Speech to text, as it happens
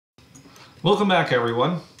Welcome back,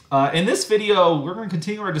 everyone. In this video, we're going to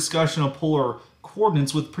continue our discussion of polar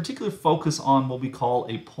coordinates with particular focus on what we call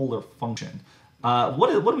a polar function. What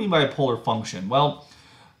do we mean by a polar function? Well,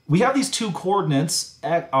 we have these two coordinates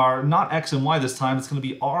are not x and y this time. It's going to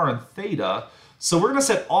be r and theta. So we're going to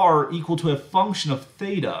set r equal to a function of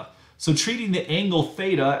theta. So treating the angle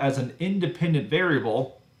theta as an independent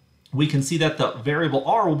variable, we can see that the variable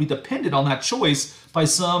r will be dependent on that choice by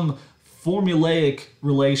some formulaic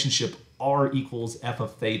relationship, r equals f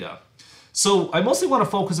of theta. So I mostly want to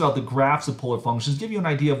focus about the graphs of polar functions, give you an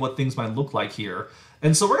idea of what things might look like here.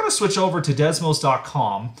 And so we're going to switch over to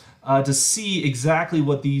Desmos.com to see exactly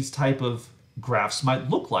what these type of graphs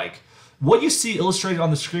might look like. What you see illustrated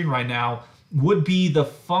on the screen right now would be the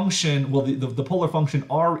function, well, the polar function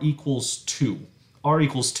r equals 2. R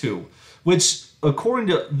equals 2, which according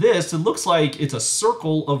to this, it looks like it's a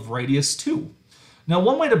circle of radius 2. Now,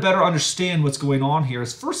 one way to better understand what's going on here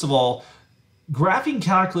is, first of all, graphing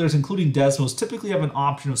calculators, including Desmos, typically have an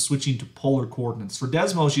option of switching to polar coordinates. For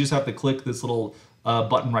Desmos, you just have to click this little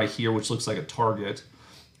button right here, which looks like a target.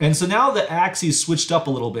 And so now the axes switched up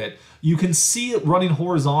a little bit. You can see it running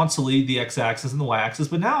horizontally, the x-axis and the y-axis,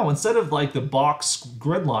 but now instead of like the box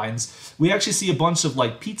grid lines, we actually see a bunch of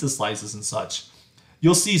like pizza slices and such.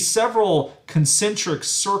 You'll see several concentric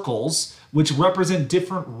circles which represent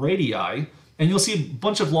different radii, and you'll see a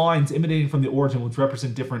bunch of lines emanating from the origin which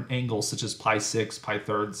represent different angles such as pi 6, pi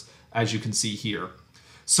thirds, as you can see here.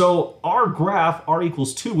 So our graph, r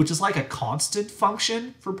equals 2, which is like a constant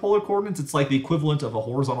function for polar coordinates, it's like the equivalent of a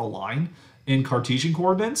horizontal line in Cartesian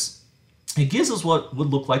coordinates, it gives us what would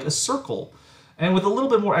look like a circle. And with a little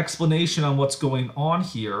bit more explanation on what's going on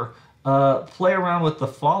here, play around with the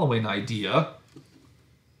following idea.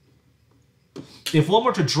 If one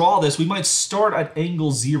were to draw this, we might start at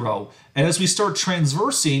angle 0. And as we start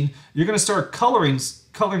transversing, you're going to start coloring.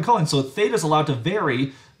 So theta is allowed to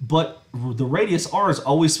vary, but the radius r is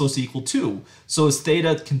always supposed to equal 2. So as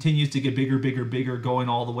theta continues to get bigger, bigger, bigger, going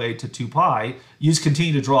all the way to 2 pi, you just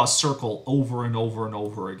continue to draw a circle over and over and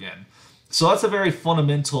over again. So that's a very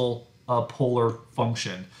fundamental polar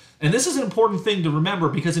function. And this is an important thing to remember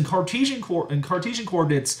because in Cartesian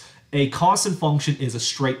coordinates, a constant function is a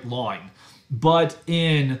straight line. But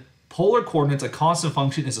in polar coordinates, a constant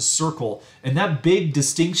function is a circle. And that big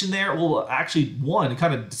distinction there will actually, it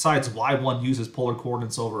kind of decides why one uses polar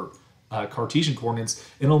coordinates over Cartesian coordinates.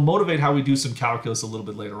 And it'll motivate how we do some calculus a little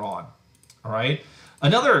bit later on. All right.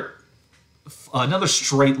 Another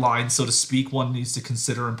straight line, so to speak, one needs to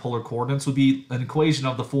consider in polar coordinates would be an equation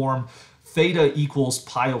of the form theta equals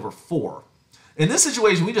pi over 4. In this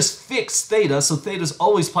situation, we just fix theta, so theta is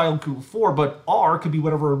always pi over 4, but r could be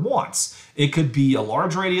whatever it wants. It could be a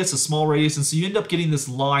large radius, a small radius, and so you end up getting this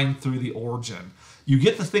line through the origin. You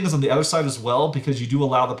get the things on the other side as well because you do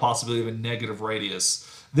allow the possibility of a negative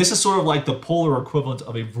radius. This is sort of like the polar equivalent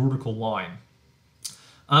of a vertical line.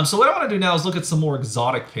 So what I want to do now is look at some more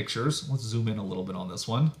exotic pictures. Let's zoom in a little bit on this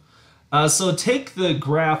one. So take the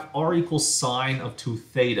graph r equals sine of 2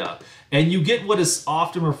 theta, and you get what is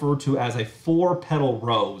often referred to as a 4-petal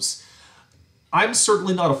rose. I'm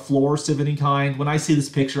certainly not a florist of any kind. When I see this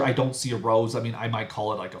picture, I don't see a rose. I mean, I might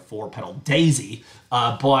call it like a 4-petal daisy,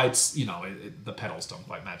 but you know, the petals don't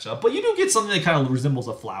quite match up. But you do get something that kind of resembles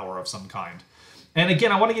a flower of some kind. And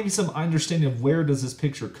again, I want to give you some understanding of where does this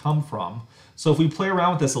picture come from. So if we play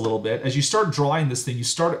around with this a little bit, as you start drawing this thing, you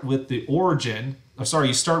start with the origin,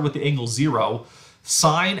 you start with the angle 0.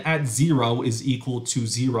 Sine at 0 is equal to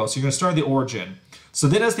 0. So you're going to start at the origin. So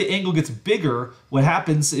then as the angle gets bigger, what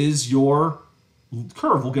happens is your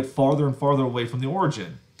curve will get farther and farther away from the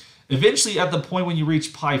origin. Eventually, at the point when you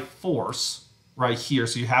reach pi force, right here,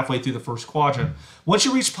 so you're halfway through the first quadrant, once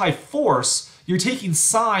you reach pi force, you're taking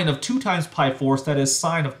sine of 2 times pi force, that is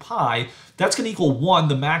sine of pi, that's going to equal 1,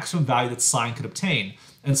 the maximum value that sine could obtain.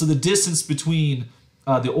 And so the distance between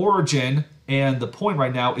the origin and the point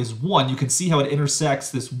right now is 1. You can see how it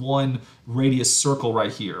intersects this 1 radius circle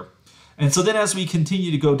right here. And so then as we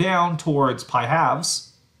continue to go down towards pi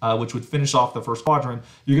halves, which would finish off the first quadrant,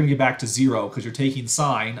 you're going to get back to 0 because you're taking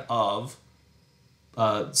sine of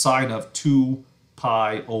 2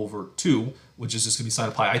 pi over 2, which is just going to be sine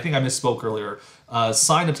of pi. I think I misspoke earlier.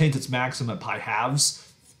 Sine obtains its maximum at pi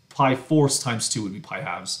halves. Pi force times 2 would be pi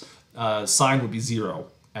halves. Sine would be 0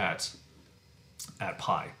 at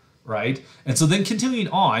pi, right? And so then continuing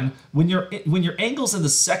on, when your angle's in the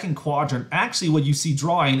second quadrant, actually what you see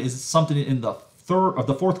drawing is something in the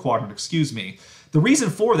fourth quadrant, excuse me. The reason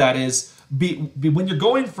for that is when you're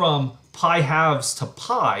going from pi halves to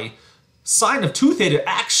pi, sine of 2 theta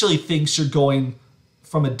actually thinks you're going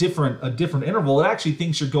from a different interval. It actually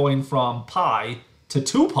thinks you're going from pi to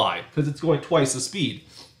 2 pi because it's going twice the speed.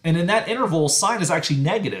 And in that interval, sine is actually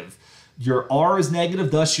negative. Your r is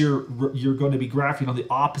negative, thus you're going to be graphing on the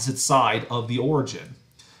opposite side of the origin.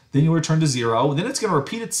 Then you return to 0. Then it's going to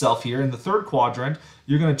repeat itself here. In the third quadrant,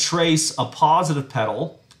 you're going to trace a positive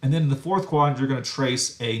pedal. And then in the fourth quadrant, you're going to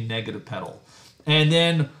trace a negative pedal. And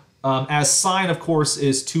then as sine, of course,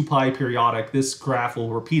 is 2 pi periodic, this graph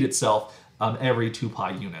will repeat itself every 2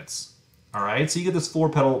 pi units. All right, so you get this 4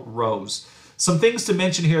 pedal rows. Some things to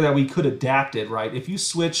mention here that we could adapt it, right? If you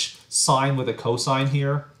switch sine with a cosine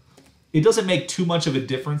here, it doesn't make too much of a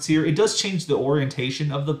difference here. It does change the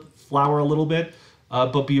orientation of the flower a little bit,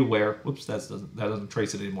 but be aware. Whoops, that doesn't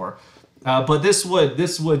trace it anymore. But this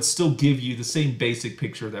would still give you the same basic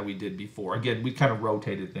picture that we did before. Again, we kind of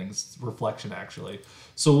rotated things, reflection actually.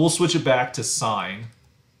 So we'll switch it back to sine.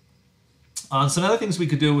 Some other things we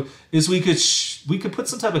could do is we could put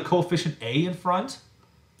some type of coefficient a in front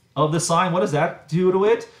of the sine. What does that do to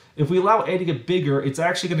it? If we allow a to get bigger, it's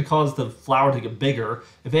actually going to cause the flower to get bigger.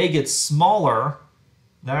 If a gets smaller,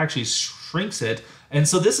 that actually shrinks it. And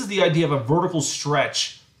so this is the idea of a vertical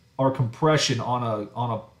stretch or compression on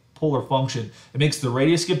a polar function. It makes the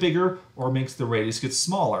radius get bigger or it makes the radius get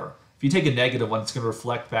smaller. If you take a negative one, it's going to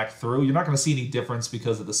reflect back through. You're not going to see any difference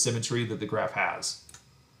because of the symmetry that the graph has.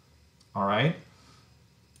 All right?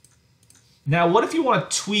 Now, what if you want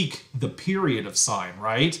to tweak the period of sine,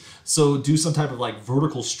 right? So do some type of like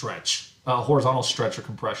vertical stretch, horizontal stretch or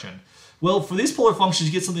compression. Well, for these polar functions,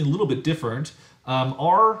 you get something a little bit different.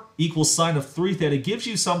 R equals sine of 3 theta gives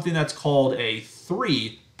you something that's called a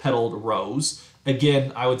 3-pedaled rose.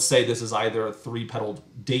 Again, I would say this is either a 3-pedaled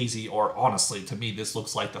daisy or honestly, to me, this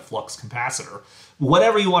looks like the flux capacitor.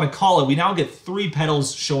 Whatever you want to call it, we now get 3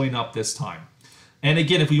 pedals showing up this time. And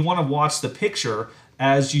again, if we want to watch the picture,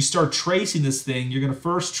 as you start tracing this thing, you're going to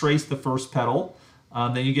first trace the first pedal,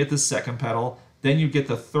 then you get the second pedal, then you get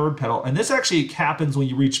the third pedal. And this actually happens when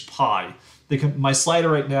you reach pi. My slider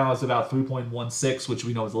right now is about 3.16, which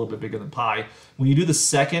we know is a little bit bigger than pi. When you do the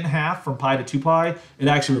second half from pi to 2 pi, it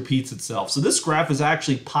actually repeats itself. So this graph is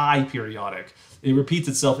actually pi periodic. It repeats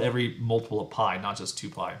itself every multiple of pi, not just 2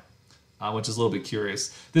 pi, which is a little bit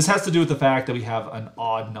curious. This has to do with the fact that we have an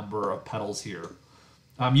odd number of pedals here.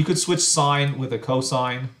 You could switch sine with a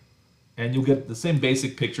cosine, and you'll get the same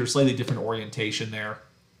basic picture, slightly different orientation there.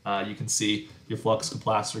 You can see your flux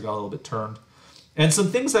capacitor got a little bit turned. And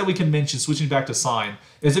some things that we can mention, switching back to sine,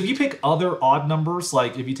 is if you pick other odd numbers,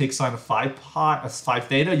 like if you take sine of 5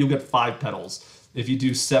 theta, you'll get 5 pedals. If you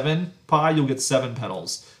do 7 pi, you'll get 7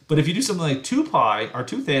 pedals. But if you do something like 2 pi or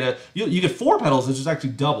 2 theta, you get 4 pedals, which is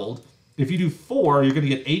actually doubled. If you do 4, you're going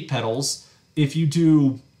to get 8 pedals. If you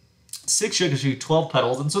do 6, you're going to get 12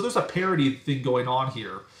 pedals. And so there's a parity thing going on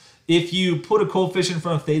here. If you put a coefficient in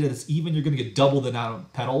front of theta that's even, you're going to get double the amount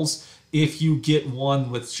of pedals. If you get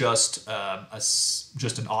one with just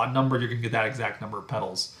an odd number, you're going to get that exact number of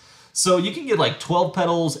pedals. So you can get like 12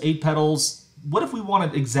 pedals, 8 pedals. What if we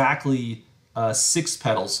wanted exactly 6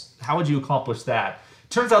 pedals? How would you accomplish that?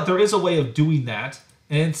 Turns out there is a way of doing that,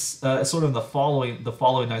 and it's sort of the following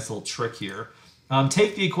nice little trick here.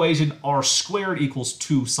 Take the equation r squared equals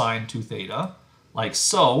 2 sine 2 theta, like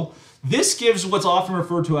so. This gives what's often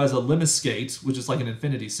referred to as a lemniscate, which is like an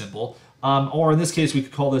infinity symbol, or in this case, we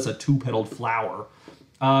could call this a 2-pedaled flower.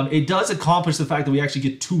 It does accomplish the fact that we actually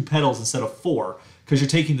get 2 pedals instead of 4, because you're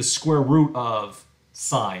taking the square root of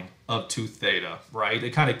sine of 2 theta, right?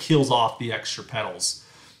 It kind of kills off the extra pedals.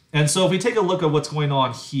 And so if we take a look at what's going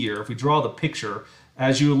on here, if we draw the picture,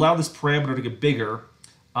 as you allow this parameter to get bigger,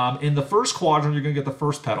 in the first quadrant, you're going to get the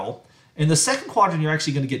first pedal. In the second quadrant, you're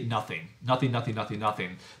actually going to get nothing. Nothing, nothing, nothing,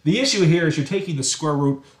 nothing. The issue here is you're taking the square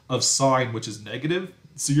root of sine, which is negative,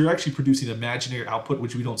 so you're actually producing imaginary output,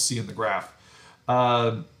 which we don't see in the graph.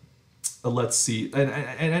 Let's see.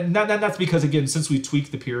 And that's because, again, since we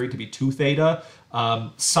tweaked the period to be 2 theta,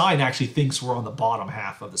 sine actually thinks we're on the bottom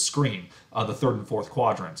half of the screen, the third and fourth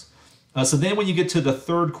quadrants. So then when you get to the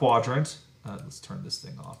third quadrant, let's turn this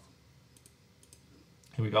thing off.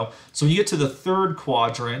 Here we go. So when you get to the third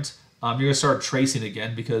quadrant, you're going to start tracing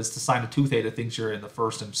again because the sine of 2 theta thinks you're in the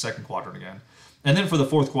first and second quadrant again. And then for the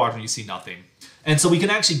fourth quadrant, you see nothing. And so we can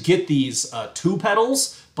actually get these 2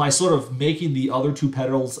 pedals by sort of making the other 2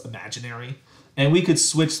 pedals imaginary. And we could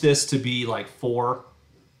switch this to be like 4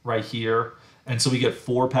 right here. And so we get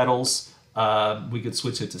 4 pedals. We could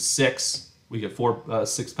switch it to 6. We get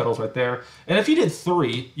 6 pedals right there. And if you did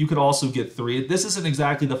 3, you could also get 3. This isn't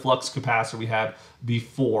exactly the flux capacitor we had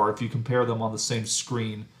before. If you compare them on the same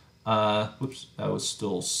screen, whoops, that was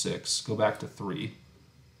still 6. Go back to 3.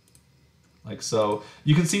 Like so.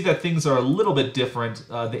 You can see that things are a little bit different.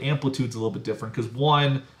 The amplitude's a little bit different because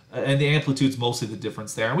one and the amplitude's mostly the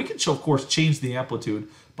difference there. And we can, of course, change the amplitude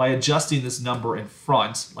by adjusting this number in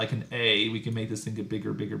front, like an A. We can make this thing get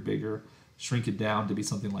bigger, bigger, bigger, shrink it down to be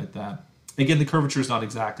something like that. Again, the curvature is not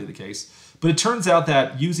exactly the case. But it turns out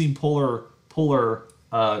that using polar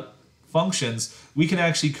functions, we can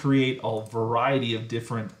actually create a variety of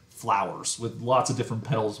different flowers with lots of different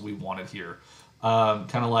petals we wanted here.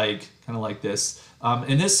 Kind of like this.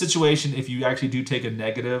 In this situation, if you actually do take a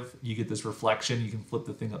negative, you get this reflection. You can flip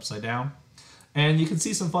the thing upside down. And you can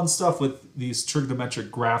see some fun stuff with these trigonometric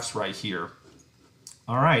graphs right here.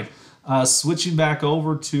 All right, switching back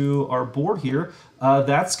over to our board here,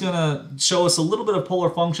 that's going to show us a little bit of polar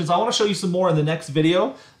functions. I want to show you some more in the next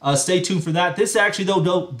video. Stay tuned for that. This actually,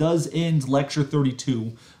 though, does end Lecture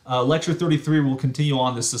 32. Lecture 33 will continue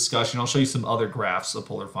on this discussion. I'll show you some other graphs of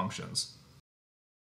polar functions.